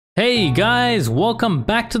Hey guys, welcome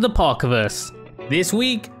back to the Parkerverse. This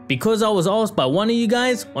week, because I was asked by one of you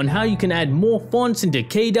guys on how you can add more fonts into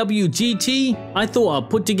KWGT, I thought I'd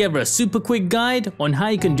put together a super quick guide on how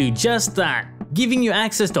you can do just that, giving you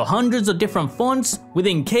access to hundreds of different fonts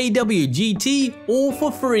within KWGT all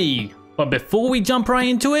for free. But before we jump right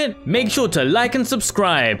into it, make sure to like and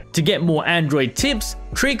subscribe to get more Android tips,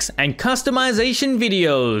 tricks, and customization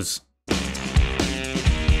videos.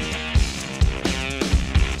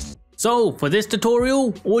 So for this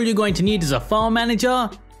tutorial, all you're going to need is a file manager,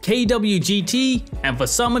 KWGT, and for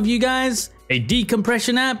some of you guys, a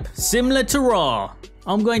decompression app similar to RAW.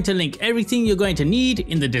 I'm going to link everything you're going to need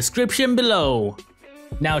in the description below.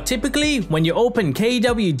 Now typically, when you open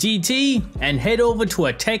KWGT and head over to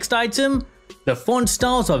a text item, the font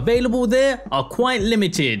styles available there are quite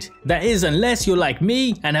limited. That is, unless you're like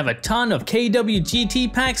me and have a ton of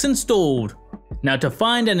KWGT packs installed. Now to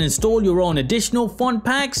find and install your own additional font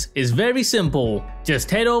packs is very simple. Just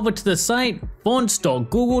head over to the site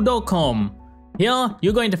fonts.google.com. Here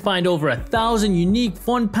you're going to find over 1,000 unique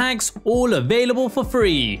font packs all available for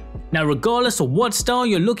free. Now regardless of what style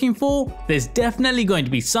you're looking for, there's definitely going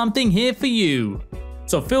to be something here for you.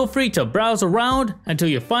 So feel free to browse around until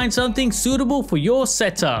you find something suitable for your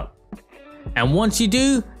setup. And once you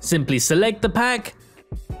do, simply select the pack,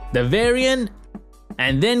 the variant,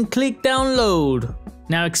 and then click download.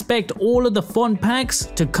 Now expect all of the font packs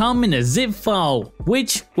to come in a zip file,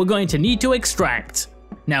 which we're going to need to extract.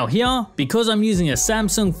 Now here, because I'm using a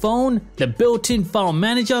Samsung phone, the built-in file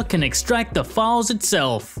manager can extract the files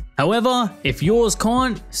itself. However, if yours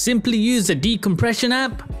can't, simply use the decompression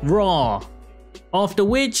app, RAW. After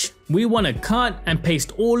which, we want to cut and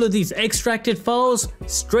paste all of these extracted files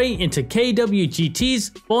straight into KWGT's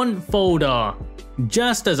font folder,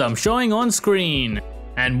 just as I'm showing on screen.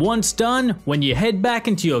 And once done, when you head back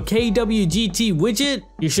into your KWGT widget,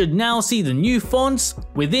 you should now see the new fonts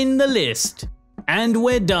within the list. And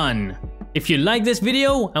we're done. If you like this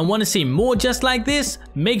video and want to see more just like this,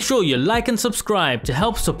 make sure you like and subscribe to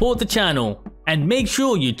help support the channel. And make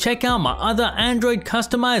sure you check out my other Android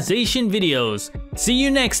customization videos. See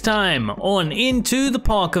you next time on Into the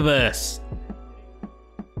Parkerverse.